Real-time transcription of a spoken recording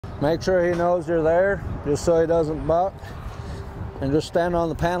Make sure he knows you're there, just so he doesn't buck, and just stand on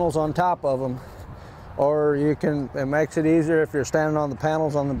the panels on top of him. Or you can, it makes it easier if you're standing on the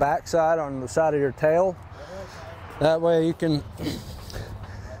panels on the back side, on the side of your tail. That way you can,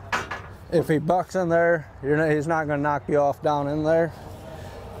 if he bucks in there, he's not going to knock you off down in there.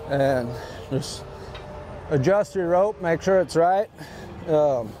 And just adjust your rope, make sure it's right.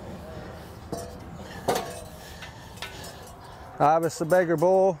 Obviously, bigger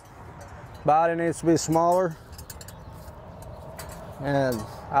bull, body needs to be smaller. And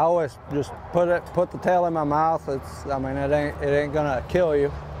I always just put the tail in my mouth. I mean, it ain't gonna kill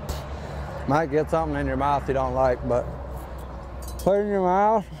you. Might get something in your mouth you don't like, but put it in your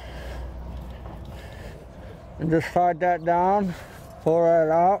mouth and just slide that down, pull that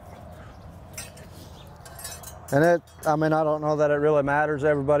out. And I mean, I don't know that it really matters.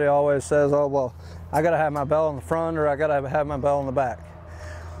 Everybody always says, oh, well, I gotta have my bell in the front or I gotta have my bell in the back.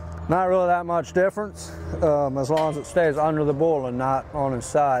 Not really that much difference, as long as it stays under the bull and not on his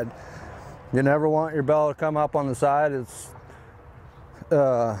side. You never want your bell to come up on the side. It's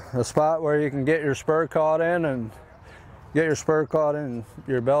a spot where you can get your spur caught in and get your spur caught in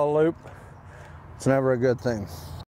your bell loop. It's never a good thing.